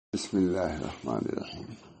بسم اللہ الرحمن الرحیم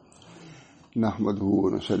نحمدہ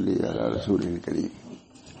ونصلی علی رسولہ الکریم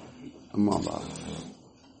اما بعد۔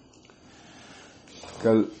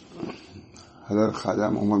 کل حضرت خواجہ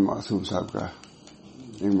محمد معصوم صاحب کا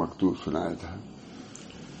ایک مکتوب سنایا تھا،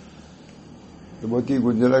 تو بہت ہی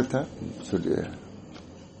گنجلک تھا، سنیے۔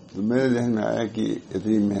 تو میرے ذہن میں آیا کہ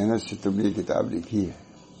اتنی محنت سے تبلیغ کتاب لکھی ہے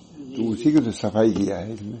تو اسی کی تو صفائی کیا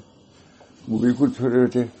ہے اس میں۔ وہ بالکل چھوٹے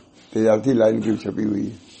چھوٹے تجارتی لائن کی چھپی ہوئی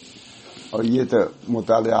ہے، اور یہ تو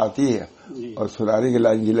مطالعاتی ہے اور سنانے کی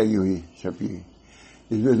لائن کی لگی ہوئی چھپی ہوئی،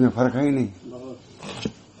 اس میں فرق ہے ہی نہیں۔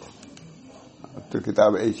 اب تو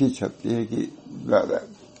کتاب ایسی چھپتی ہے کہ زیادہ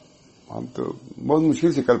ہم تو بہت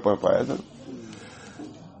مشکل سے کل پڑھ پایا تھا،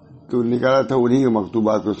 تو نکالا تھا انہیں کے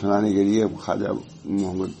مکتوبات کو سنانے کے لیے۔ خواجہ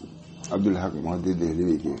محمد عبدالحق محدث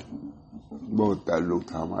دہلوی کے بہت تعلق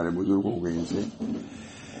تھا ہمارے بزرگوں کے ان سے۔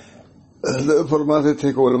 فرماتے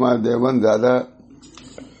تھے کہ علماء دیوبند زیادہ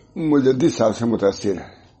مجدد صاحب سے متاثر ہے،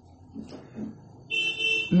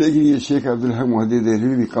 لیکن یہ شیخ عبدالحق محدث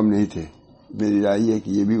دہلوی بھی کم نہیں تھے۔ میری رائے ہے کہ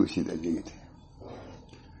یہ بھی اسی درجے کے تھے۔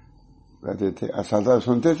 کہتے تھے اساتذہ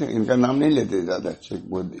سنتے تھے، ان کا نام نہیں لیتے زیادہ، شیخ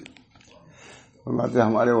محدث فرماتے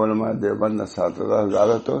ہمارے علماء دیوبند اساتذہ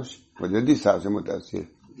زیادہ تو مجدد صاحب سے متاثر،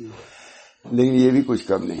 لیکن یہ بھی کچھ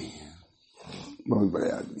کم نہیں ہے، بہت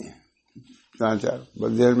بڑے آدمی ہیں۔ چار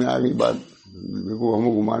بس دیر میں آ گئی بات، ہم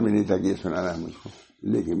گمان میں نہیں تھا کہ یہ سنانا ہے مجھ کو،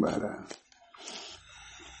 لیکن بہرحال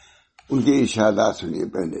ان کے ارشادات سنیے۔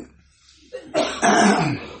 پہلے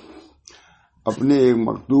اپنے ایک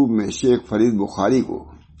مکتوب میں شیخ فرید بخاری کو،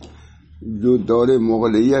 جو دور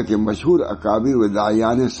مغلیہ کے مشہور اکابر و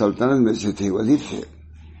داعیان سلطنت میں سے تھے، وزیر تھے،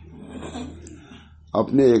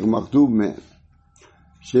 اپنے ایک مکتوب میں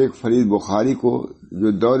شیخ فرید بخاری کو،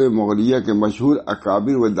 جو دور مغلیہ کے مشہور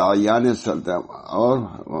اکابر و داعیان سلطنت اور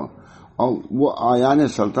وہ آیان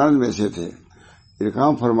سلطنت میں سے تھے،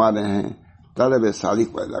 ارقام فرما رہے ہیں طلب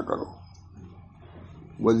صادق پیدا کرو۔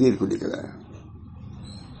 وزیر کو لکھ رہا ہے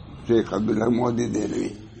شیخ عبدالحق محدث دہلوی،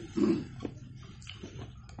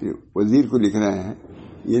 وزیر کو لکھ رہے ہیں۔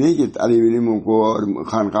 یہ نہیں کہ طالب علموں کو اور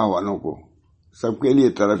خانقاہ والوں کو، سب کے لیے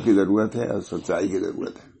طلب کی ضرورت ہے اور سچائی کی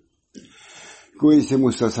ضرورت ہے، کوئی اسے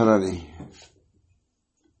مستصرہ نہیں ہے۔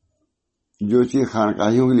 جو چیز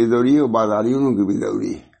خانقاہیوں کے لیے ضروری ہے وہ بازاریوں کی بھی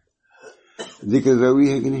ضروری ہے۔ ذکر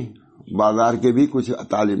ضروری ہے کہ نہیں؟ بازار کے بھی کچھ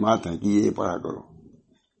تعلیمات ہیں کہ یہ پڑھا کرو۔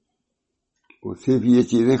 وہ صرف یہ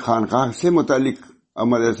چیزیں خانقاہ سے متعلق اور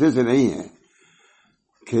مدرسے سے نہیں ہیں،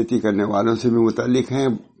 کھیتی کرنے والوں سے بھی متعلق ہیں،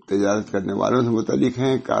 تجارت کرنے والوں سے متعلق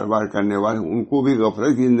ہیں، کاروبار کرنے والے، ان کو بھی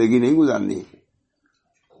غفلت کی زندگی نہیں گزارنی ہے،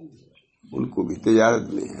 ان کو بھی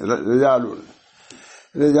تجارت میں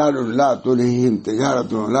رجال لا تلہیہم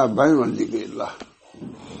تجارت ولا بیع عن ذکر اللہ۔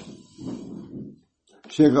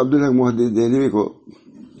 شیخ عبدالحق محدث دہلوی کو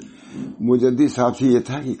مجدد صاحب سے یہ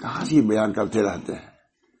تھا کہ کہاں سے بیان کرتے رہتے ہیں۔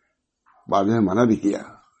 بعد میں منع بھی کیا،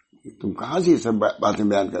 تم کہاں سے یہ سب باتیں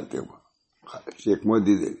بیان کرتے ہو۔ شیخ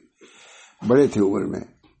محدث دہلوی بڑے تھے عمر میں،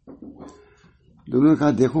 انہوں نے کہا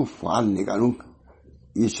دیکھو فعال نکالوں،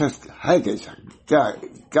 یہ شخص ہے کیسا،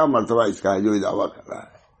 کیا مرتبہ اس کا ہے جو دعویٰ کر رہا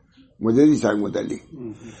ہے مجدد صاحب متعلق۔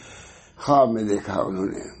 خواب میں دیکھا انہوں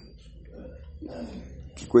نے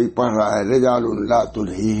کہ کوئی پڑھ رہا ہے رجال لا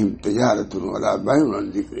تلہیہم تجارت ولا بیع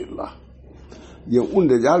عن ذکر اللہ۔ یہ ان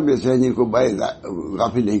رجال میں سے جن کو بیع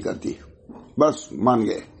غافل نہیں کرتی، بس مان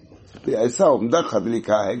گئے۔ تو ایسا عمدہ خط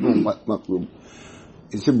لکھا ہے کہ مطلوب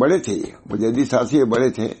اس سے بڑے تھے، یہ مجدد صاحب سے بڑے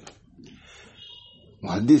تھے،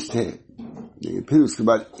 محدث تھے، لیکن پھر اس کے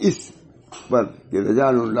بعد اس پر کہ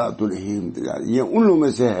رجال لا تلہیہم تجارت، یہ ان لوگوں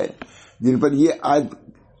میں سے ہے جن پر یہ آیت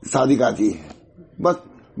صادق آتی ہے،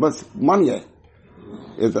 بس مان گئے۔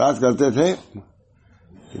 اعتراض کرتے تھے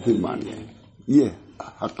کہ پھر مان گئے۔ یہ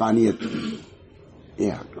حقانیت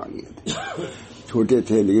چھوٹے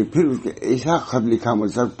تھے، لیکن پھر اس کے ایسا خط لکھا،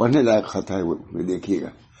 مجھ سے پڑھنے لائق خط ہے وہ، دیکھیے گا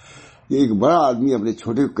کہ ایک بڑا آدمی اپنے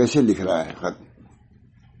چھوٹے کو کیسے لکھ رہا ہے خط۔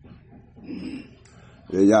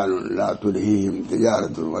 رجال لا تلہیہم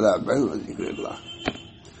تجارت ولا بیع عن ذکر اللہ،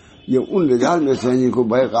 یہ ان رجال میں سے جن کو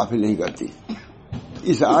بیع غافل نہیں کرتی۔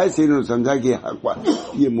 اس آیت سے انہوں نے سمجھا کہ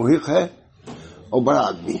یہ محق ہے اور بڑا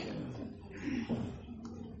آدمی ہے۔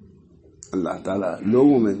 اللہ تعالیٰ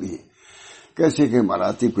لوگوں میں بھی کیسے کہ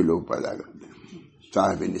مراتب کے لوگ پیدا کرتے ہیں،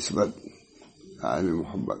 صاحب نسبت، صاحب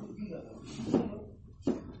محبت۔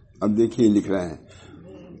 اب دیکھیے لکھ رہے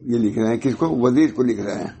ہیں کس کو؟ وزیر کو لکھ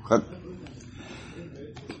رہے ہیں خط۔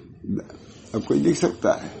 اب کوئی لکھ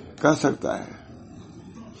سکتا ہے، کہہ سکتا ہے،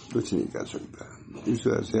 کچھ نہیں کر سکتا۔ اس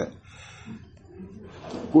وجہ سے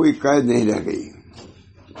کوئی قید نہیں رہ گئی،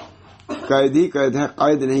 قید ہی قید ہے،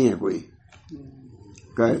 قائد نہیں ہے کوئی،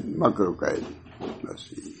 قید مکر قید بس۔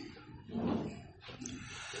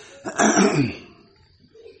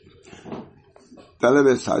 طلب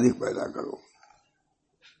صادق پیدا کرو،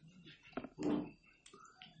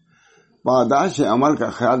 پاداش عمل کا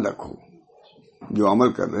خیال رکھو، جو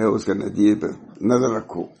عمل کر رہے ہو اس کے نتیجے پر نظر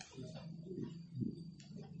رکھو.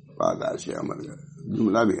 پاداش عمل کا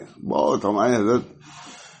جملہ بھی ہے بہت. ہمارے حضرت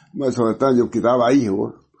میں سمجھتا ہوں جو کتاب آئی ہے وہ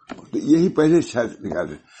تو یہی پہلے شاید لکھا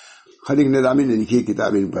تھا. خلیق نظامی نے لکھی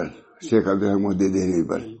کتاب ان پر، شیخ عبد دہلوی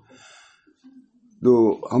پر. تو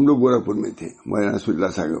ہم لوگ گورکھپور میں تھے، مولانا رسول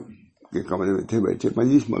اللہ صاحب کے کمرے میں تھے بیٹھے،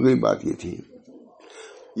 مجلس مغرب بات یہ تھی.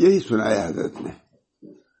 یہی سنایا حضرت نے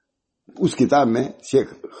اس کتاب میں، شیخ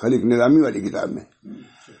خلیق نظامی والی کتاب میں.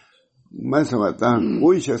 میں سمجھتا ہوں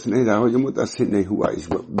کوئی شخص نہیں رہا ہو جو متاثر نہیں ہوا اس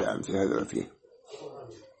بیان سے حضرت کے.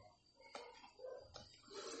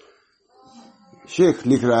 شیخ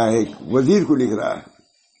لکھ رہا ہے، ایک وزیر کو لکھ رہا ہے،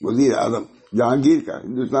 وزیر اعظم جہانگیر کا،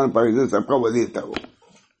 ہندوستان پاکستان سب کا وزیر تھا وہ،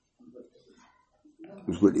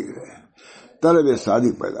 اس کو لکھ رہے ہیں طلب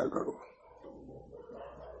صادق پیدا کرو.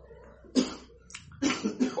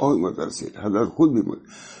 بہت متاثر حضرت، خود بھی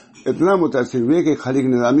اتنا متاثر ہوئے کہ خلیق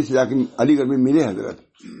نظامی سے جا کے علی گڑھ میں ملے حضرت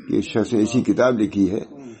کہ اس شخص نے ایسی کتاب لکھی ہے.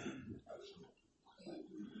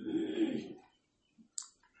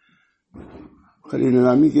 خلیق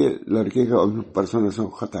نظامی کے لڑکے کا پرسوں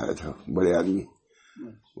خط آیا تھا، بڑے آدمی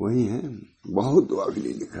وہی ہیں، بہت دعا کے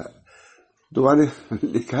لیے لکھا. تمہارے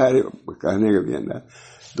لکھا ہے کہنے کا بھی انداز،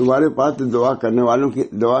 تمہارے پاس دعا کرنے والوں کی،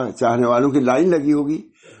 دعا چاہنے والوں کی لائن لگی ہوگی.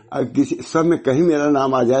 اب کسی سب میں کہیں میرا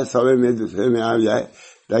نام آ جائے، سوے میں دوسرے میں آ جائے،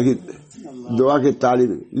 تاکہ دعا کے طالب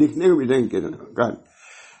لکھنے کو بھی نہیں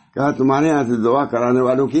کہا تمہارے یہاں سے دعا کرانے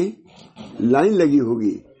والوں کی لائن لگی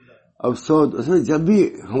ہوگی. اب اس میں جب بھی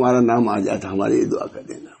ہمارا نام آ جائے تو ہماری دعا کر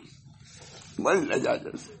دینا، بڑی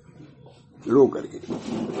لجاجت سے رو کر کے.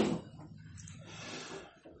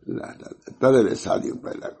 طلب صادق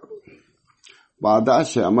پیدا کرو،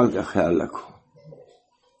 پاداش عمل کا خیال رکھو.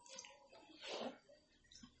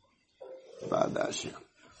 پاداش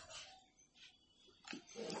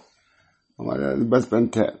ہمارا بچپن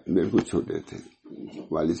تھا، بالکل چھوٹے تھے،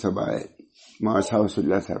 والد صاحب آئے، ماشاء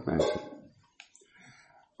اللہ صاحب آئے،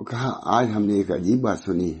 کہا آج ہم نے ایک عجیب بات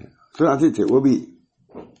سنی ہے. سناتے تھے وہ بھی.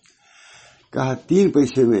 کہا 3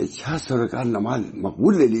 پیسے میں 600 رکعت نماز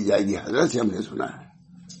مقبول لے لی جائے گی، حضرت سے ہم نے سنا ہے.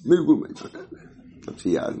 بالکل میں چھوٹا تھا، تب سے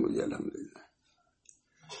یاد مجھے الحمدللہ.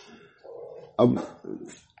 اب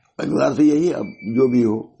اقدار تو یہی، اب جو بھی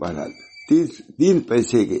ہو بہرحال 3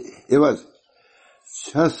 پیسے کے عوض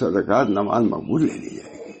 600 رکعت نماز مقبول لے لی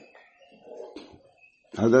جائے گی.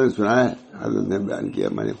 حضرت نے سنا ہے، حضرت نے بیان کیا،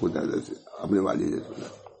 میں نے خود حضرت سے اپنے والد سے سنا.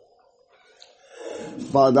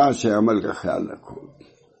 پاداش عمل کا خیال رکھو،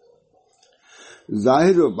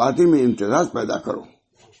 ظاہر و باطن میں امتیاز پیدا کرو.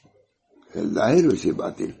 ظاہر و سے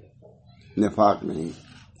باطن، نفاق نہیں.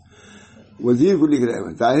 وزیر کو لکھ رہے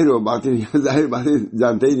ہیں ظاہر و باطن، ظاہر باطن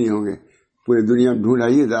جانتے ہی نہیں ہوں گے، پوری دنیا میں ڈھونڈ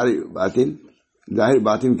آئیے ظاہر باطن. ظاہر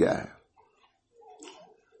باطن کیا ہے؟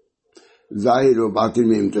 ظاہر و باطن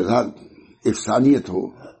میں امتیاز، یکسانیت ہو،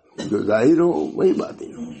 جو ظاہر ہو وہی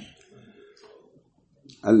باطن ہو.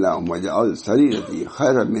 اللہم اجعل سریرتی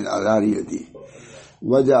خیرا من علانیتی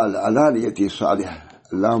وجعل علانیتی صالحہ.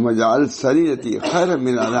 اللہم اجعل سریرتی خیرا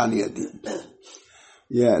من علانیتی.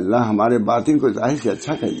 یا اللہ ہمارے باطن کو ظاہر سے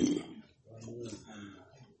اچھا کر دیجیے.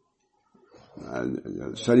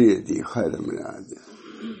 سریرتی خیرا من علانیتی،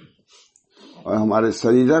 اور ہمارے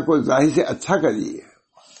سریرہ کو ظاہر سے اچھا کر دیجیے.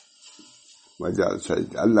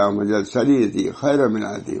 اللہم اجعل سریرتی خیرا من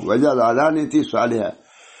علانیتی وجعل علانیتی صالحہ.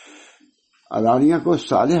 علانیہ کو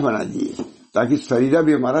صالح بنا دیجیے تاکہ سریرہ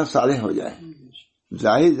بھی ہمارا صالح ہو جائے.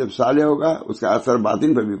 ظاہر جب صالح ہوگا اس کا اثر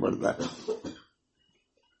باطن پر بھی پڑتا ہے.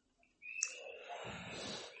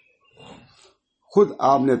 خود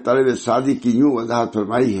آپ نے طلب صادق کی یوں وضاحت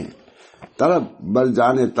فرمائی ہے، طلب بل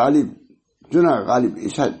جانے طالب چنا غالب.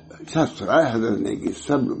 ایسا سرائے حضرت نے کہ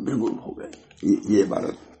سب بالکل ہو گئے. یہ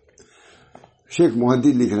عبارت شیخ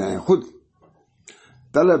محدث لکھ رہے ہیں خود.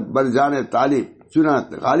 طلب بل جانے طالب چنا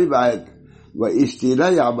غالب آیت و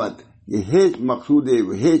استیلاء آباد، یہ ہیچ مقصود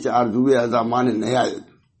و ہیچ آرزوئے ازامان نہایت.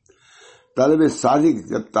 طلب صادق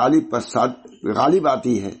جب طالب پر غالب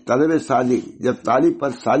آتی ہے، طلب صادق جب طالب پر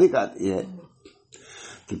صادق آتی ہے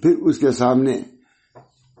تو پھر اس کے سامنے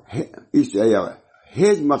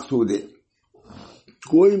ہیچ مقصود ہے،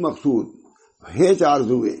 کوئی مقصود، ہیچ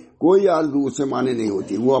آرزو ہے، کوئی آرزو اس سے مانے نہیں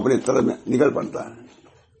ہوتی، وہ اپنے طرف میں نکل پڑتا ہے.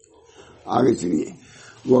 آگے سنیے.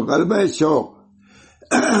 وہ غلبہ شوق،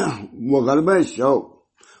 وہ غلبہ شوق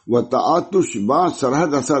و تعاطش با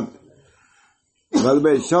سرحد اسد.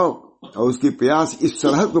 غلبہ شوق اور اس کی پیاس اس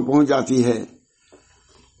سرحد کو پہنچ جاتی ہے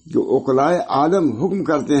جو عقلائے عالم حکم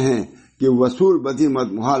کرتے ہیں کہ وصول بدی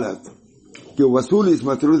مد محالت. کہ وصول اس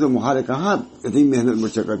مطلوب سے محال ہے. کہاں اتنی محنت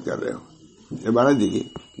مشقت کر رہے ہو. عبارت دیکھیے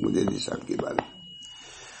مجدد صاحب کے بارے میں.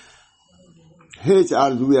 ہیچ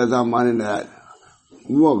آرزوی عذاب مانے نہ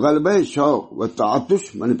وہ غلبہ شوق و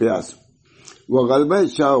تعاطش من پیاس، وہ غلبہ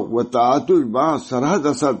شوق و تعاطش با سرحد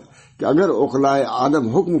اسد کہ اگر اخلائے آدم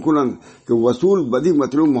حکم کنند کہ وصول بدی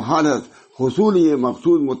مطلوب محالت حصول یہ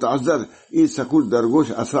مقصود متعذر یہ سکول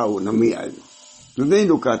درگوش اسرا و نمی آئے. تو نہیں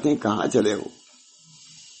لوگ کہتے ہیں کہاں چلے ہو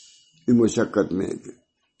اس مشقت میں.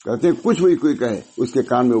 کہتے ہیں کچھ بھی کوئی کہے اس کے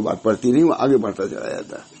کان میں وہ بات پڑتی نہیں، وہ آگے بڑھتا چلا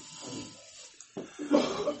جاتا ہے.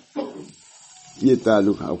 یہ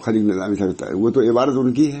تعلق خلیق نظامی سکتا ہے، وہ تو عبارت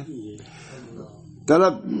ان کی ہے.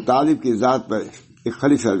 طلب طالب کی ذات پر ایک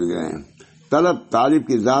خلیق صاحب گئے ہیں، طلب طالب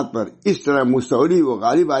کی ذات پر اس طرح مستولی و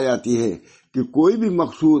غالب آ جاتی ہے کہ کوئی بھی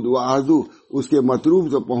مقصود و آرزو اس کے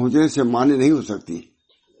مطلوب تو پہنچنے سے مانے نہیں ہو سکتی.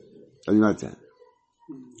 سمجھنا چاہیں.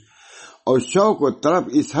 اور شوق و طرف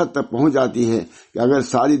اس حد تک پہنچ جاتی ہے کہ اگر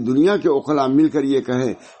ساری دنیا کے عقلاء مل کر یہ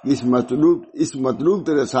کہے اس مطلوب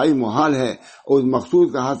تک رسائی محال ہے اور اس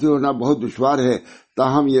مقصود کا حاصل ہونا بہت دشوار ہے،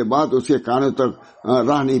 تاہم یہ بات اس کے کانوں تک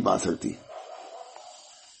راہ نہیں پا سکتی.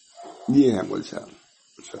 یہ ہے مول صاحب،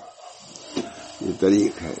 یہ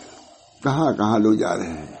طریق ہے. کہاں کہاں لوگ جا رہے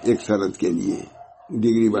ہیں ایک سرحد کے لیے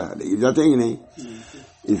ڈگری بڑھانے کی. جاتے ہیں کہ نہیں؟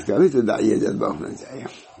 اس کا بھی تو داعیہ جذبہ ہونا چاہیے.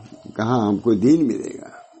 کہاں ہم کو دین ملے گا،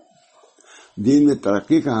 دین میں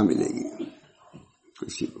ترقی کہاں ملے گی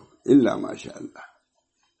کسی کو الا ماشاء اللہ.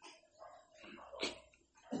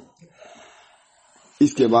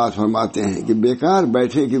 اس کے بعد فرماتے ہیں کہ بیکار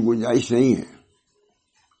بیٹھے کی گنجائش نہیں ہے،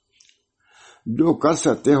 جو کر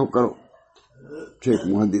سکتے ہو کرو. شیخ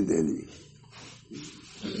محمد دے دی.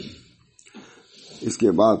 اس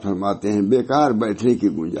کے بعد فرماتے ہیں بیکار بیٹھنے کی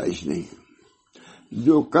گنجائش نہیں ہے،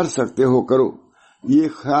 جو کر سکتے ہو کرو. یہ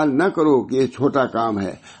خیال نہ کرو کہ یہ چھوٹا کام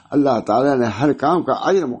ہے، اللہ تعالیٰ نے ہر کام کا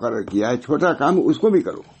اجر مقرر کیا ہے. چھوٹا کام اس کو بھی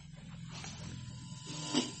کرو.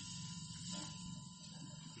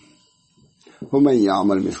 ومن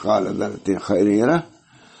یعمل مثقال ذرۃ خیر یرہ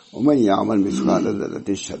ومن یعمل مثقال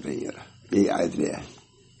ذرۃ شر یرہ. یہی آیت لے ہے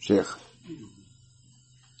شیخ.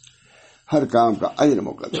 ہر کام کا اجر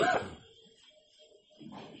مقرر ہے.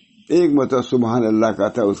 ایک مرتبہ سبحان اللہ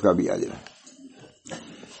کہتا ہے اس کا بھی اجر ہے.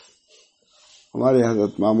 ہمارے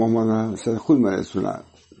حضرت محمد سے خود میں نے سنا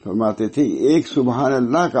فرماتے تھے ایک سبحان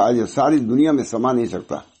اللہ کا اجر ساری دنیا میں سما نہیں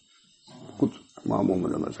سکتا. خود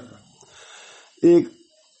محمد ایک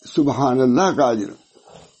سبحان اللہ کا اجر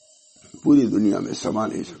پوری دنیا میں سما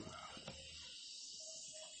نہیں سکتا.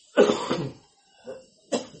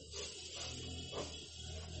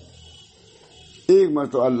 ایک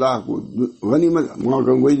مرتبہ اللہ کو غنیمت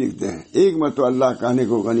وہی لکھتے ہیں، ایک مرتبہ اللہ کہنے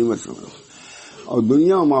کو غنیمت سمجھو اور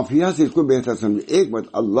دنیا و مافیا سے اس کو بہتر سمجھو. ایک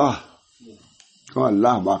مرتبہ اللہ کو،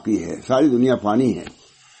 اللہ باقی ہے. ساری دنیا فانی ہے،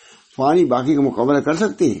 فانی باقی کا مقابلہ کر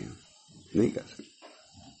سکتی ہے؟ نہیں کر سکتی.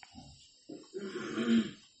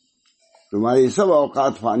 تمہاری سب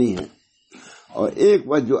اوقات فانی ہیں اور ایک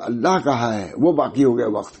وقت جو اللہ کہا ہے وہ باقی ہو گیا.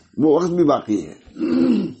 وہ وقت بھی باقی ہے.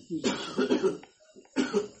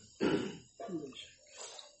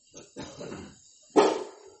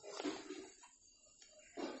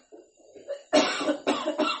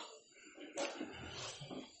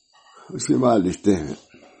 اس کے بعد لکھتے ہیں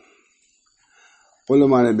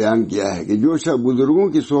علماء نے بیان کیا ہے کہ جو شخص بزرگوں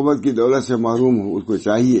کی صحبت کی دولت سے محروم ہو اس کو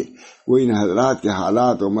چاہیے وہ ان حضرات کے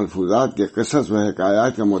حالات اور ملفوظات کے قصص و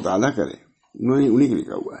حکایات کا مطالعہ کرے. انہیں کے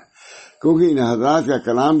لکھا ہوا ہے کیونکہ ان حضرات کا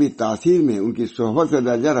کلام بھی تاثیر میں ان کی صحبت کا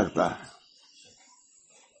درجہ رکھتا ہے.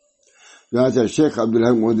 چنانچہ شیخ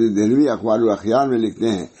عبدالحق محمد دہلوی اخبار الاخیار میں لکھتے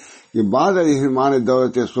ہیں کہ بعد رحمان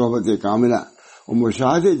دولت صحبت کاملہ و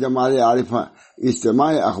مشاہدے جمال عارفہ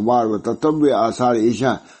اجتماع اخبار و تتبع آثار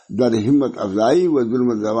عیشہ در ہمت افزائی و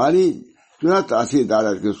ظلمت زوالی چنا تاثیر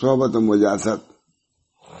دارت کی صحبت و مجاست.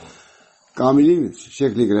 کاملین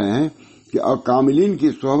شیخ لکھ رہے ہیں کہ اور کاملین کی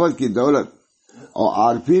صحبت کی دولت اور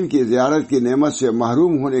عارفین کی زیارت کی نعمت سے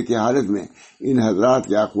محروم ہونے کی حالت میں ان حضرات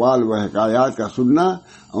کے اقوال و حکایات کا سننا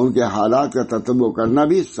اور ان کے حالات کا تتبع کرنا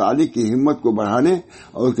بھی سالک کی ہمت کو بڑھانے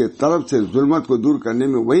اور اس کے طرف سے ظلمت کو دور کرنے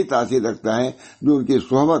میں وہی تاثیر رکھتا ہے جو ان کی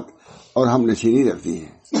صحبت اور ہم نشینی رکھتی ہے.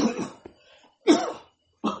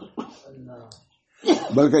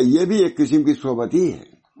 بلکہ یہ بھی ایک قسم کی صحبت ہی ہے.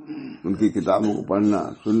 ان کی کتابوں کو پڑھنا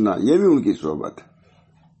سننا یہ بھی ان کی صحبت ہے.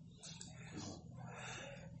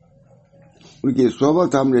 ان کی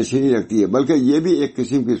صحبت ہم نشینی رکھتی ہے بلکہ یہ بھی ایک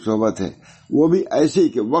قسم کی صحبت ہے. وہ بھی ایسی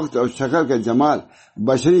کہ وقت اور شکل کا جمال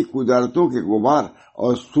بشری قدرتوں کے غبار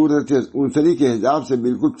اور صورت انصری کے حجاب سے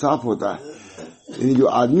بالکل صاف ہوتا ہے. یعنی جو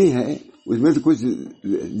آدمی ہے اس میں تو کچھ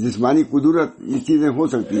جسمانی قدرت یہ چیزیں ہو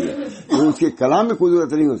سکتی ہے تو اس کے کلام میں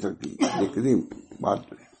قدرت نہیں ہو سکتی. بات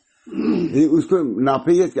اس کو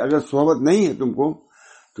نافیت کہ اگر صحبت نہیں ہے تم کو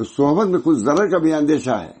تو صحبت میں کچھ ضرر کا بھی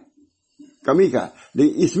اندیشہ ہے، کمی کا،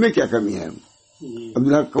 لیکن اس میں کیا کمی ہے؟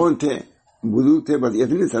 عبداللہ کون تھے؟ بزرگ تھے، بس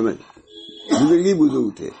اتنی سمجھ، بزرگی بزرگ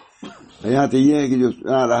تھے. یہاں تو یہ ہے کہ جو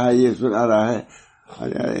سنا رہا ہے یہ سنا رہا ہے،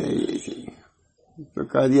 تو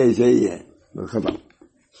کہہ دیا ایسا ہی ہے، ختم.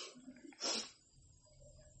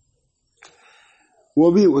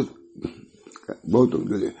 وہ بھی بہت،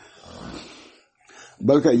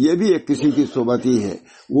 بلکہ یہ بھی ایک قسم کی صحبت ہی ہے،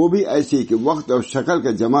 وہ بھی ایسی کہ وقت اور شکل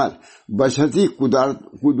کا جمال بشرطی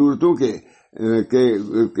قدرتوں کے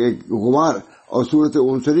غبار اور صورت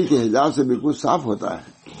عنصری کے حجاب سے بالکل صاف ہوتا ہے.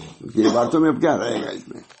 یہ باتوں میں اب کیا رہے گا اس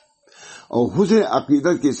میں. اور حسن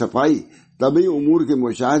عقیدت کی صفائی طبعی امور کے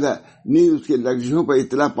مشاہدہ نیز اس کے لغزشوں پر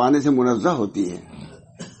اطلاع پانے سے منزہ ہوتی ہے.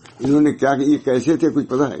 انہوں نے کیا کہ یہ کیسے تھے کچھ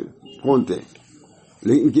پتہ ہے کون تھے،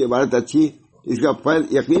 لیکن ان کی عبارت اچھی، اس کا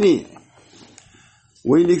فیض یقینی ہے،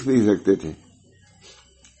 وہی لکھ بھی سکتے تھے.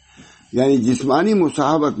 یعنی جسمانی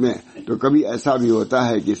مصاحبت میں تو کبھی ایسا بھی ہوتا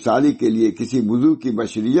ہے کہ سالک کے لیے کسی بزرگ کی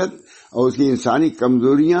بشریت اور اس کی انسانی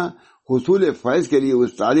کمزوریاں حصول فیض کے لیے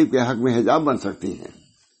اس طالب کے حق میں حجاب بن سکتی ہیں،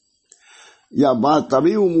 یا بعض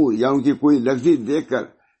طبعی امور یا ان کی کوئی لفظی دیکھ کر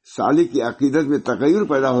سالک کی عقیدت میں تغیر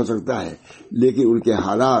پیدا ہو سکتا ہے، لیکن ان کے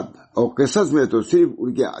حالات اور قصص میں تو صرف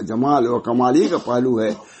ان کے جمال اور کمالی کا پہلو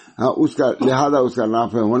ہے. اس کا لہذا اس کا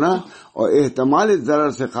نافع ہونا اور احتمال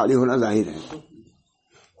ضرر سے خالی ہونا ظاہر ہے.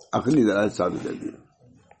 عقلی دلالت ثابت کر دی.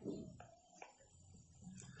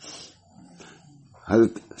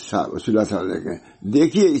 حضرت صاحب رسول اللہ صلی اللہ علیہ وسلم،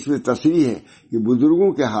 دیکھیے اس میں تصریح ہے کہ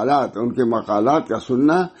بزرگوں کے حالات، ان کے مقالات کا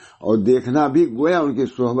سننا اور دیکھنا بھی گویا ان کی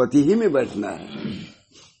صحبت ہی میں بیٹھنا ہے،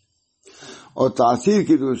 اور تاثیر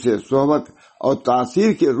کی روح سے صحبت، اور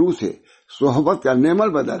تاثیر کے روح سے صحبت کا نعم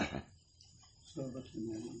البدر ہے. بہت اچھے.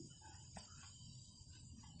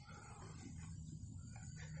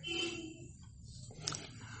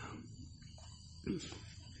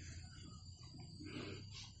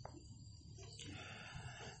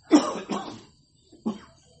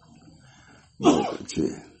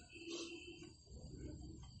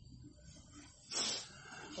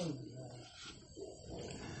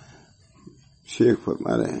 شیخ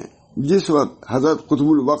فرما رہے ہیں جس وقت حضرت قطب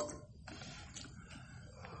الوقت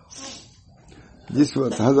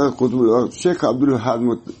شیخ عبدالحاد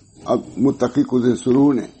متقی قدر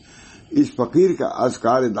سرور نے اس فقیر کا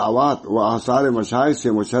اذکار دعوات و آثار مشائخ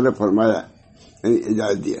سے مشرف فرمایا، یعنی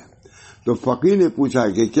اجازت دیا، تو فقیر نے پوچھا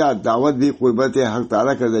کہ کیا دعوت بھی قربت حق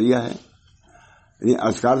تعالیٰ کا ذریعہ ہے؟ یعنی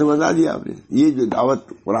اذکار تو بتا دیا آپ نے، یہ جو دعوت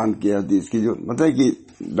قرآن کی حدیث کی جو مطلب کہ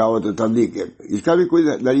دعوت و تبلیغ ہے، اس کا بھی کوئی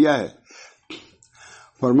ذریعہ ہے؟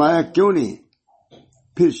 فرمایا کیوں نہیں.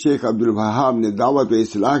 پھر شیخ عبدالوہاب نے دعوت و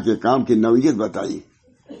اصلاح کے کام کی نوعیت بتائی،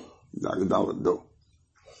 دعوت دو،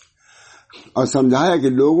 اور سمجھایا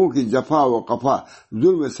کہ لوگوں کی جفا و قفا،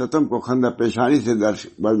 ظلم و ستم کو خندہ پیشانی سے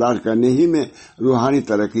برداشت کرنے ہی میں روحانی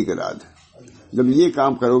ترقی کا راز ہے. جب یہ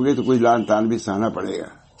کام کرو گے تو کچھ لان تان بھی سہنا پڑے گا.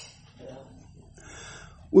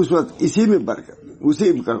 اس وقت اسی میں برکت،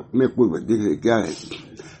 اسی میں قربت دکھ رہی کیا ہے.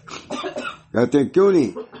 کہتے ہیں کیوں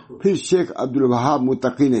نہیں. پھر شیخ عبدالوہاب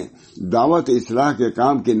متقی نے دعوت اصلاح کے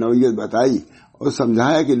کام کی نوعیت بتائی اور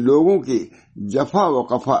سمجھایا کہ لوگوں کی جفا و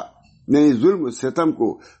قفا یعنی ظلم و ستم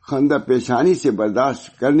کو خندہ پیشانی سے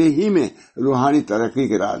برداشت کرنے ہی میں روحانی ترقی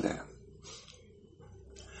کے راز ہے.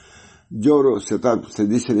 جور و ستم سے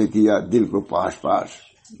جس نے کیا دل کو پاش پاش.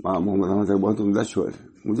 محمد احمد بہت عمدہ شعر ہے،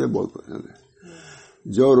 مجھے بہت پسند ہے.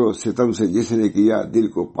 جور و ستم سے جس نے کیا دل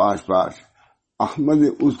کو پاش پاش، احمد نے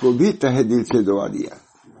اس کو بھی تہ دل سے دعا دیا.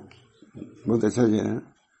 بہت اچھا ہے نا.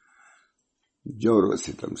 جور و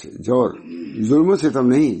ستم سے، جور ظلم و ستم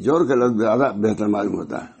نہیں، جور کا لفظ زیادہ بہتر معلوم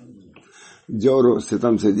ہوتا ہے. جور و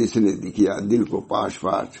ستم سے جس نے کیا دل کو پاش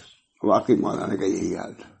پاش. واقعی مولانا کا یہی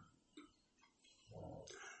حال تھا.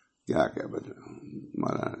 کیا بدلا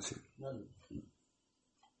مولانا سے.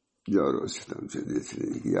 جور و ستم سے جس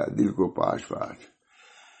نے کیا دل کو پاش پاش،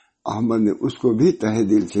 احمد نے اس کو بھی تہ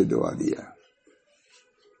دل سے دعا دیا.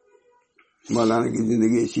 مولانا کی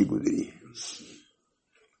زندگی ایسی گزری ہے.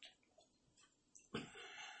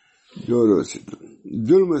 جور و ستم،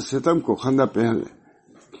 ظلم و ستم کو خندہ پہن لے.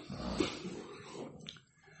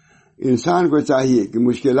 انسان کو چاہیے کہ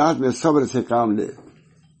مشکلات میں صبر سے کام لے.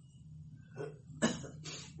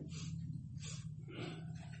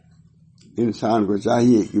 انسان کو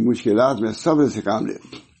چاہیے کہ مشکلات میں صبر سے کام لے.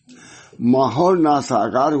 ماحول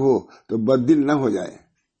ناساگار ہو تو بددل نہ ہو جائے.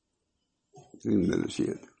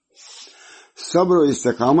 نصیحت. صبر و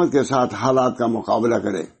استقامت کے ساتھ حالات کا مقابلہ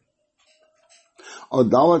کرے اور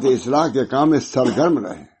دعوت اصلاح کے کام میں سرگرم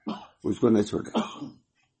رہے، اس کو نہ چھوڑے.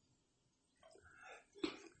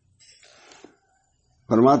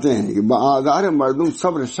 فرماتے ہیں کہ بآزار مردم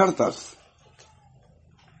صبر شرط است،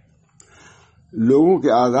 لوگوں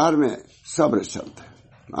کے آزار میں صبر شرط ہے،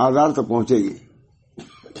 آزار تو پہنچے گی.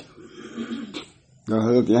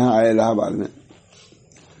 حضرت یہاں آئے الہ آباد میں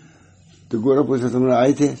تو گورکھپور سے تم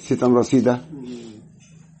آئے تھے، ستم رسیدہ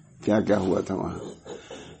کیا کیا ہوا تھا وہاں.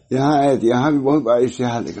 یہاں آئے تھے، یہاں بھی بہت بڑا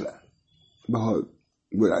اشتہار نکلا، بہت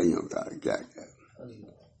برائیوں کا کیا کیا،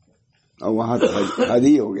 اور وہاں تو حد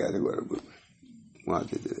ہی ہو گیا تھا گورکھپور میں. وہاں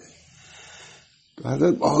سے چلے تو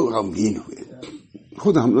حضرت بہت غمگین ہوئے،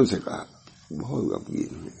 خود ہم لوگ سے کہا بہت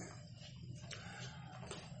غمگین ہوئے.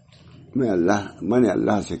 میں نے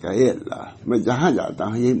اللہ سے کہا اے اللہ، میں جہاں جاتا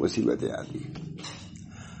ہوں یہی مصیبتیں آتی ہیں،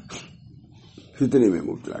 فتنے میں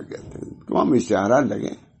مبتلا کہتے ہیں. تمام اشتہارات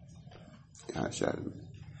لگے یہاں شہر میں،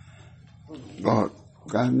 بہت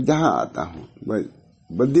کہا جہاں آتا ہوں بس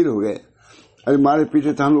بدل ہو گئے. ارے ہمارے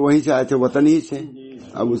پیچھے تو ہم لوگ وہیں سے آئے تھے، وطن ہی سے.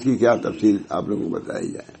 اب اس کی کیا تفصیل آپ لوگوں کو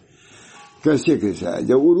بتائی جائے، کیسے کیسے آئے.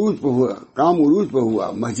 جب عروج پہ ہوا کام، عروج پہ ہوا،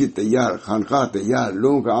 مسجد تیار، خانقاہ تیار،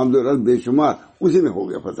 لوگوں کا آمد و رفت بے شمار، اسی میں ہو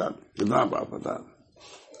گیا فساد، کتنا بڑا فساد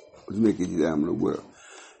اس میں کسی طرح ہم لوگ برا.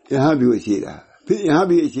 یہاں بھی ویسے ہی رہا، پھر یہاں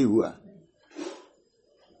بھی ایسے ہوا.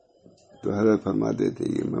 تو حضرت فرماتے تھے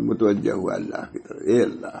کہ میں متوجہ ہوا اللہ کی طرف، اے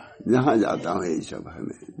اللہ جہاں جاتا ہوں یہی سب ہے.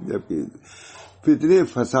 جبکہ فتنے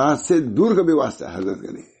فساد سے دور کا بھی واسطہ حضرت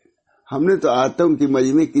کا نہیں. ہم نے تو آج تک ان کی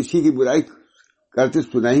مجلس میں کسی کی برائی کرتے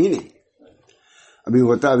سنا ہی نہیں. ابھی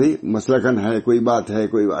ہوتا بھی مسلکن ہے، کوئی بات ہے،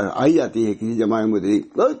 کوئی بات آئی جاتی ہے کسی جماعت مدری،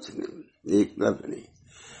 کچھ نہیں، ایک طرف نہیں.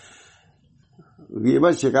 یہ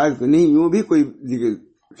بات شکایت نہیں، یوں بھی کوئی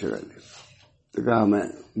شکایت نہیں. تو کہا میں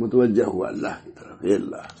متوجہ ہوا اللہ کی طرف، اے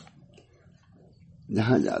اللہ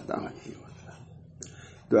جہاں جاتا ہوں یہ ہوتا.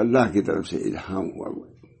 تو اللہ کی طرف سے الہام ہوا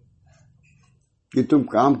کہ تم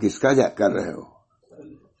کام کس کا کر رہے ہو.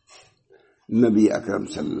 نبی اکرم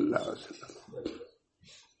صلی اللہ علیہ وسلم،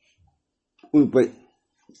 ان پر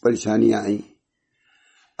پریشانیاں آئیں،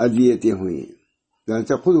 اذیتیں ہوئیں.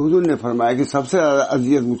 خود حضور نے فرمایا کہ سب سے زیادہ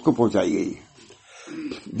اذیت مجھ کو پہنچائی گئی.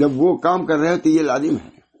 جب وہ کام کر رہے تو یہ لازم ہے،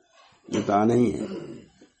 یہ تو آنا ہی ہے.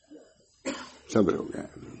 صبر ہو گیا.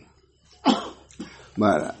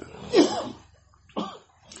 بہرحال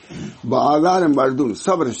بآزار مردم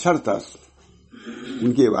صبر شرط است،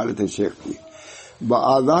 ان کی عبارت ہے شیخ کی.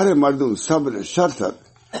 بآزار مردم صبر شرط است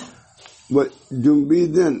و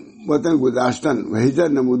جنبیدن وطن گذاشتن و ہجر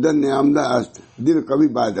نمودن نیامدہ است دل کبھی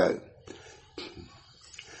باد ہے.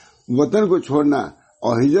 وطن کو چھوڑنا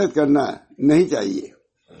اور ہجرت کرنا نہیں چاہیے،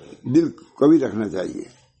 دل کبھی رکھنا چاہیے.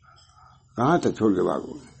 کہاں تک چھوڑ کے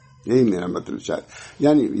بھاگو، یہی میرا مطلب شاید.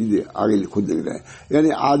 یعنی آگے خود لکھ رہے ہیں، یعنی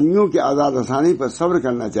آدمیوں کے آزاد رسانی پر صبر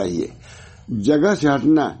کرنا چاہیے. جگہ سے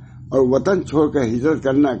ہٹنا اور وطن چھوڑ کر ہجرت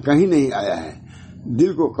کرنا کہیں نہیں آیا ہے،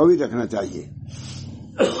 دل کو قوی رکھنا چاہیے.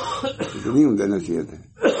 اتنی عمدہ نصیحت ہے.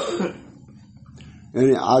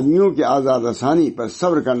 یعنی آدمیوں کی آزاد رسانی پر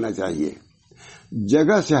صبر کرنا چاہیے.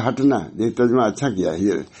 جگہ سے ہٹنا، یہ ترجمہ اچھا کیا.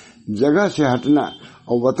 ہجرت جگہ سے ہٹنا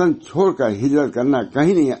اور وطن چھوڑ کر ہجرت کرنا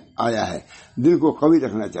کہیں نہیں آیا ہے، دل کو قوی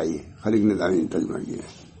رکھنا چاہیے. خلیق نظامی نے ترجمہ کیا،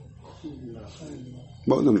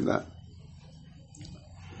 بہت عمدہ.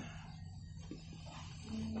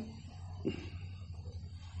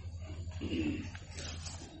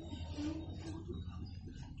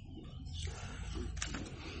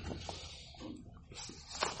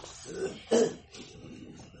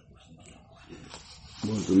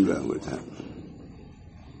 بہت عمدہ ہوا تھا.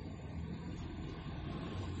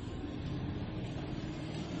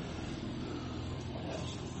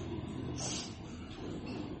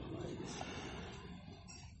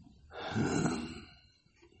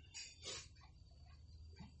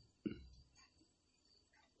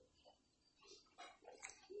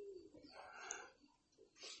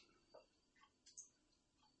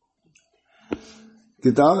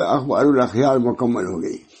 کتاب اخبار الاخیار مکمل ہو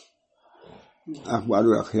گئی. اخبار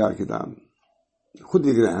الاخیار کتاب خود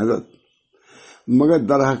لکھ رہے ہیں حضرت، مگر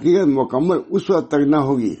در حقیقت مکمل اس وقت تک نہ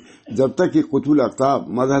ہوگی جب تک کہ قطب الاقطاب،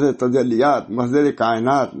 مظہر تجلیات، مصدر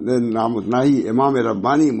کائنات، نامتناہی، امام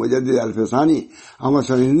ربانی، مجدد الفسانی، احمد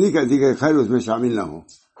سرہندی کا ذکر خیر اس میں شامل نہ ہو.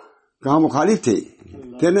 کہاں مخالف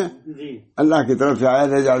تھے نا، اللہ کی طرف سے آیا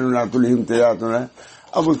ہے جعلنا تلہم تجارت.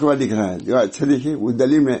 اب اس کے بعد لکھ رہا ہے جو اچھا لکھے. اس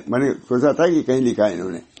دلیل میں میں نے سوچا تھا کہ کہیں لکھا ہے،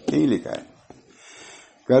 انہوں نے نہیں لکھا ہے.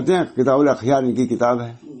 کہتے ہیں کتاب الاخیار ان کی کتاب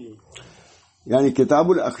ہے، یعنی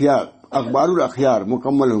کتاب الاخیار اخبار الاخیار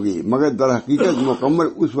مکمل ہوگی، مگر در حقیقت مکمل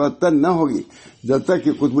اس وقت تک نہ ہوگی جب تک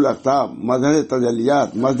کہ قطب الاقطاب، مظہر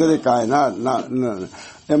تجلیات، مصدر کائنات،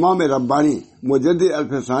 امام ربانی، مجدد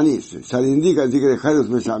الفسانی، سرہندی کا ذکر خیر اس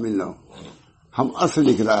میں شامل نہ ہو. ہم اصل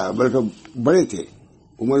لکھ رہا ہے، بلکہ بڑے تھے،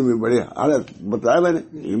 عمر میں بڑے، حالت بتایا میں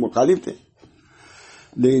نے، مخالف تھے.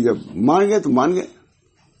 لیکن جب مان گئے تو مان گئے.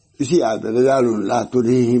 اسی آیت رجال لا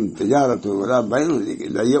تلہیہم تجارت ولا بیع عن ذکر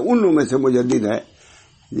اللہ، یہ ان لوگوں میں سے مجدد ہے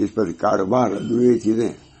جس پر کاروبار دنیا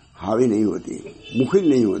چیزیں حاوی نہیں ہوتی، مخل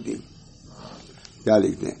نہیں ہوتی. کیا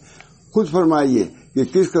لکھتے ہیں؟ خود فرمائیے کہ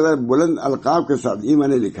کس قدر بلند القاب کے ساتھ، یہ میں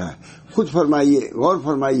نے لکھا ہے، خود فرمائیے، غور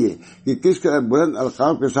فرمائیے کہ کس قدر بلند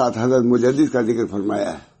القاب کے ساتھ حضرت مجدد کا ذکر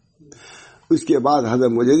فرمایا ہے. اس کے بعد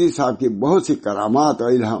حضرت مجدد صاحب کی بہت سی کرامات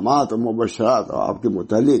اور الہامات اور مبشرات اور آپ کے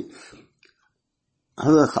متعلق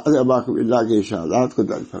حضرت خواجہ باقی اللہ کے ارشادات کو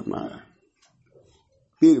درج فرمایا.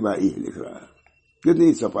 پیر بھائی لکھ رہا ہے،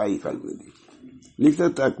 کتنی صفائی قلب میں دی. لکھ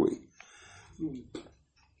سکتا ہے کوئی؟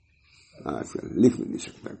 آج کل لکھ بھی نہیں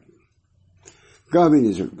سکتا، کہہ بھی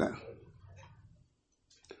نہیں سکتا.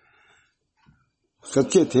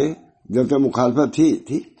 سچے تھے جب تک مخالفت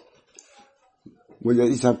تھی.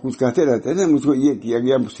 مجھے صاحب کچھ کہتے رہتے تھے، مجھ کو یہ کیا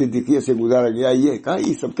گیا، صدیقیہ سے گزارا گیا، یہ کہا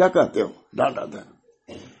یہ سب کیا کہتے ہو، ڈانٹا تھا.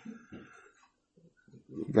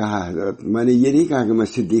 کہا حضرت میں نے یہ نہیں کہا کہ میں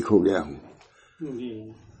صدیق ہو گیا ہوں،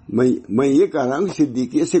 میں یہ کہہ رہا ہوں کہ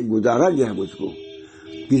صدیقیہ سے گزارا گیا ہے مجھ کو.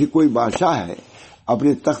 کسی کوئی بادشاہ ہے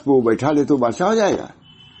اپنے تخت پہ وہ بیٹھا لے تو بادشاہ ہو جائے گا،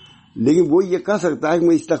 لیکن وہ یہ کہہ سکتا ہے کہ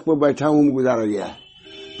میں اس تخت پہ بیٹھا ہوں، گزارا گیا ہے.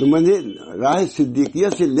 تو مجھے راہ صدیقیہ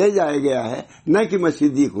سے لے جایا گیا ہے، نہ کہ میں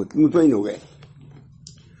صدیق ہوں. مطمئن ہو گئے.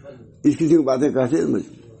 اس قسم کی باتیں کہتے ہیں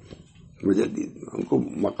مجدد، ان کو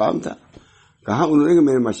مقام تھا. کہا انہوں نے کہ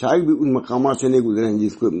میرے مشائخ بھی ان مقامات سے نہیں گزرے ہیں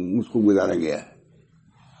جس کو مجھ کو گزارا گیا ہے.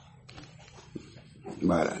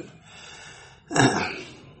 بہرحال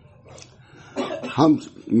ہم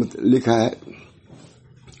لکھا ہے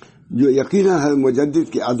جو یقینا حضرت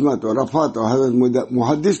مجدد کی عظمت اور رفعت اور حضرت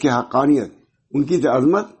محدث کی حقانیت، ان کی تو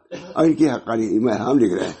عظمت اور ان کی حقانیت، میں ہم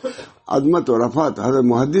لکھ رہے ہیں عظمت اور رفعت حضرت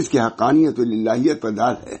محدث کی حقانیت و الہیت پر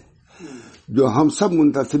دار ہے، جو ہم سب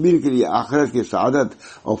منتسبین کے لیے آخرت کی سعادت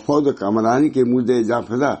اور فوز و کامرانی کے مجدے جاں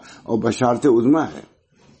فضا اور بشارت عظمیٰ ہے.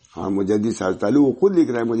 ہاں مجدد صاحب تعلق وہ خود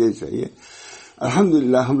لکھ رہے ہیں، مجھے چاہیے.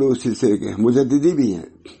 الحمدللہ ہم لوگ اس سلسلے کے مجددی بھی ہیں.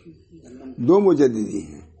 2 مجددی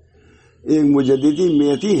ہیں، ایک مجددی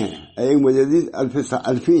میتی ہیں، ایک مجدد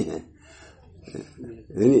الفی ہیں.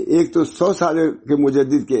 یعنی ایک تو 100 سال کے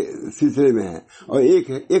مجدد کے سلسلے میں ہے اور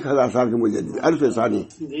ایک 1000 سال کے مجدد الف ثانی.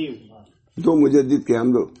 2 مجدد کے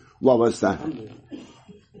ہم لوگ وابستہ ہیں.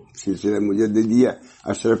 سلسلہ مجددیہ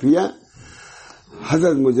اشرفیہ،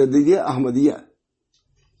 حضرت مجددیہ احمدیہ.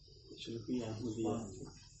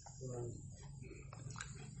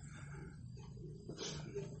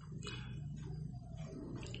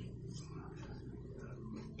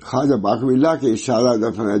 خواجہ باقی اللہ کے ارشادات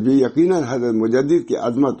دفن جو یقیناً حضرت مجدد کی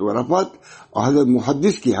عظمت و رفعت اور حضرت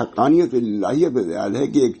محدث کی حقانیت الہیت پر دیال ہے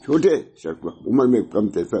کہ ایک چھوٹے شخص عمر میں کم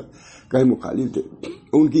تھے، کہیں مخالف تھے،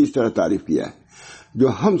 ان کی اس طرح تعریف کیا ہے جو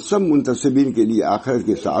ہم سب منتسبین کے لیے آخرت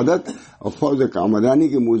کی سعادت اور فوز کامرانی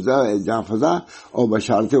کی مجدہ جاں فضا اور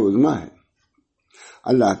بشارت عظمیٰ ہے.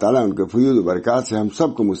 اللہ تعالیٰ ان کے فیوض و برکات سے ہم سب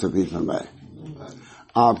کو مستفید فرمائے.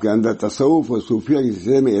 آپ کے اندر تصوف اور صوفیہ کے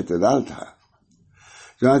سلسلے میں اعتدال تھا،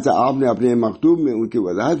 چنانچہ آپ نے اپنے مکتوب میں ان کی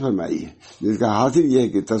وضاحت فرمائی ہے، جس کا حاصل یہ ہے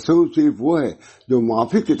کہ تصوف صرف وہ ہے جو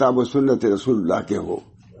موافق کتاب و سنت رسول اللہ کے ہو،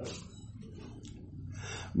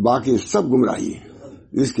 باقی سب گمراہی ہے.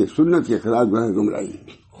 اس کے سنت کے خلاف گمراہی.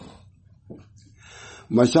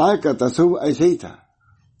 مشائخ کا تصوف ایسے ہی تھا،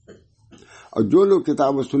 اور جو لوگ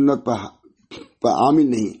کتاب و سنت پر عامل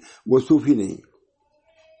نہیں وہ صوفی نہیں.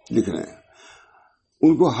 لکھ رہے ہیں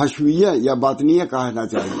ان کو حشویہ یا باطنیہ کہنا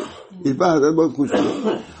چاہیے. اس پر حضرت بہت کچھ ہے.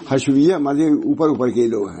 حشویہ مذہب اوپر کے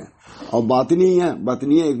لوگ ہیں، اور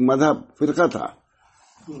باطنیہ ایک مذہب فرقہ تھا،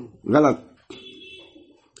 غلط.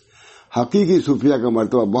 حقیقی صوفیہ کا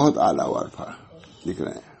مرتبہ بہت اعلیٰ وارفا. لکھ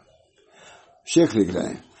رہے ہیں شیخ لکھ رہے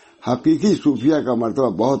ہیں حقیقی صوفیہ کا مرتبہ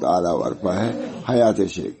بہت اعلیٰ وارفا ہے. حیات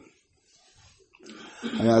شیخ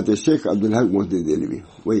عبدالحق محدث دہلوی،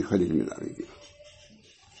 وہی خلیل مداری کی.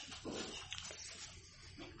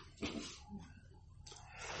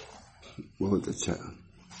 بہت اچھا.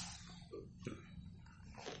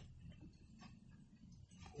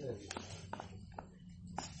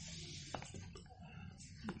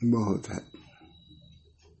 بہت ہے.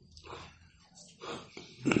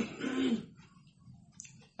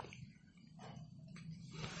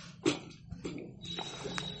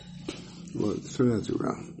 بہت سنا چکا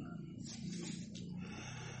ہوں.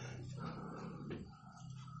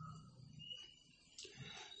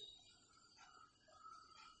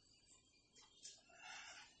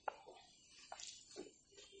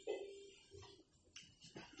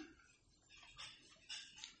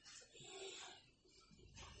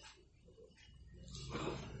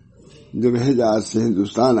 جب حجاز سے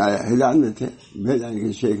ہندوستان آیا، حجاز میں تھے، بھیجا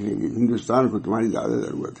کہ شیخ نے ہندوستان کو تمہاری زیادہ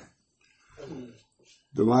ضرورت ہے.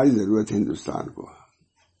 تمہاری ضرورت ہے ہندوستان کو،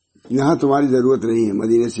 یہاں تمہاری ضرورت نہیں ہے،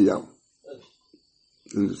 مدینے سے جاؤ،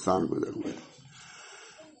 ہندوستان کو ضرورت ہے۔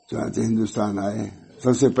 چاہتے ہندوستان آئے،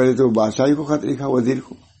 سب سے پہلے تو بادشاہی کو خط لکھا، وزیر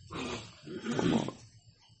کو،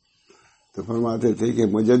 تو فرماتے تھے کہ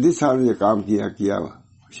مجدد صاحب نے کام کیا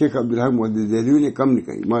شیخ عبدالحق محدث دہلوی نے کم نہیں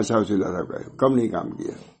کہی، ماشاء اللہ کم نہیں کام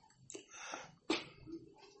کیا۔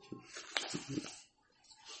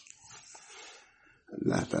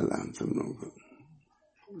 اللہ تعالیٰ ہم سب لوگوں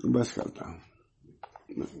کو بس کرتا ہوں،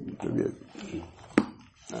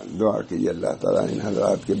 دعا کیجیے اللہ تعالیٰ ان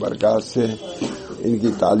حضرات کی برکات سے، ان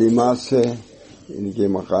کی تعلیمات سے، ان کے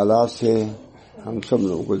مقالات سے ہم سب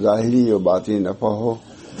لوگوں کو ظاہری اور باطنی نفع ہو،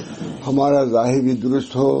 ہمارا ظاہر بھی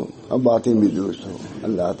درست ہو اور باطن بھی درست ہو۔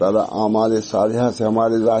 اللہ تعالیٰ اعمال صالحہ سے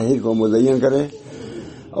ہمارے ظاہر کو مزین کرے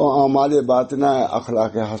اور اعمال باطنہ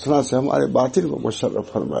اخلاق حسنہ سے ہمارے باطن کو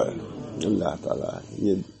مشرف فرمائے۔ اللہ تعالیٰ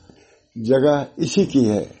یہ جگہ اسی کی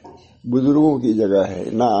ہے، بزرگوں کی جگہ ہے،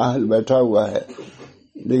 نااہل بیٹھا ہوا ہے،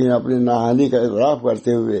 لیکن اپنے نااہلی کا اعتراف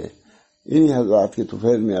کرتے ہوئے انہی حضرات کی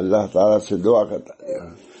طفیل میں اللہ تعالیٰ سے دعا کرتا ہے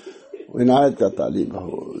عنایت کا طالب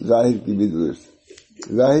ہو، ظاہر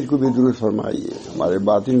کو بھی درست فرمائیے، ہمارے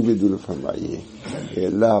باطن کو بھی درست فرمائیے کہ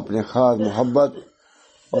اللہ اپنے خاص محبت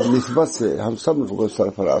اور نسبت سے ہم سب کو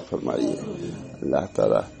سرفراز فرمائیے۔ اللہ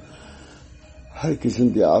تعالیٰ ہر قسم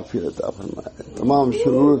کی عافیت عطا فرمائے، تمام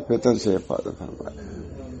شرور فتن سے حفاظت فرمائے،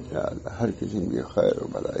 یا اللہ ہر قسم کی خیر و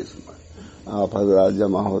بلائی سے آپ حضرات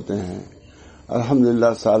جمع ہوتے ہیں،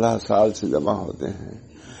 الحمدللہ سال سے جمع ہوتے ہیں۔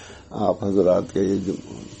 آپ حضرات کا یہ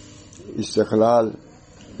استقلال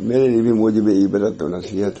میرے لیے بھی موجب عبرت و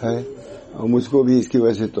نصیحت ہے، اور مجھ کو بھی اس کی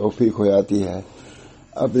وجہ سے توفیق ہو جاتی ہے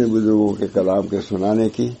اپنے بزرگوں کے کلام کے سنانے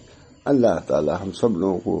کی۔ اللہ تعالی ہم سب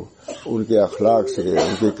لوگوں کو ان کے اخلاق سے،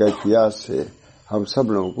 ان کے کیفیات سے ہم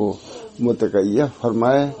سب لوگوں کو متکیف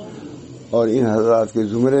فرمائے اور ان حضرات کے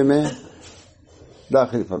زمرے میں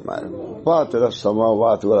داخل فرمائے۔ فاطر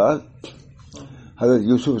السماوات والارض، حضرت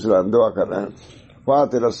یوسف علیہ السلام دعا کر رہے ہیں،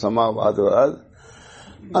 فاطر السماوات والارض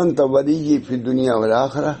انت ولی فی الدنیا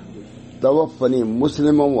والآخرہ توفنی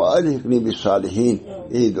مسلما والحقنی بالصالحین۔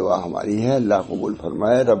 یہی دعا ہماری ہے، اللہ قبول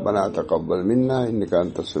فرمائے۔ ربنا تقبل منا انک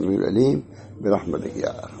انت السمیع العلیم برحمتک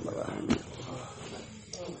یا ارحم۔